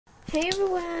Hey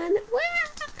everyone!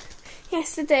 Wow!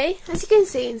 Yesterday, as you can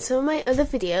see in some of my other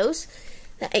videos,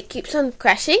 that it keeps on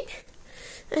crashing,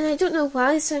 and I don't know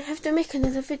why, so I have to make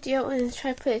another video and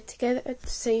try to put it together at the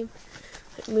same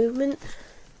movement.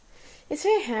 It's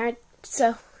very hard,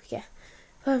 so yeah.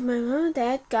 But my mom and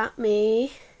dad got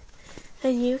me a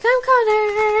new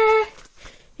camcorder.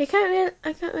 I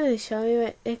can't really show you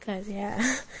it because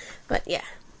yeah, but yeah.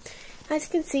 As you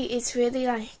can see, it's really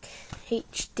like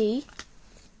HD.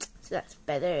 That's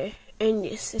better, and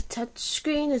it's a touch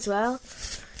screen as well,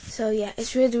 so yeah,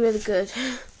 it's really good.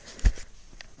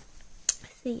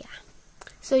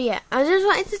 So yeah, I just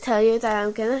wanted to tell you that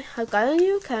I've got a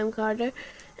new camcorder,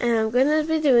 and I'm gonna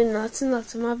be doing lots and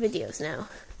lots of more videos now,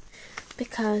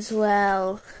 because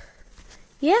well,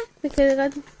 yeah, because I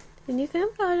got a new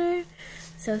camcorder.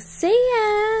 So see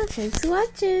ya, thanks for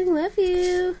watching, love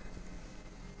you.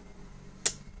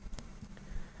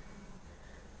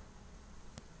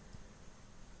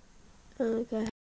 Oh my god.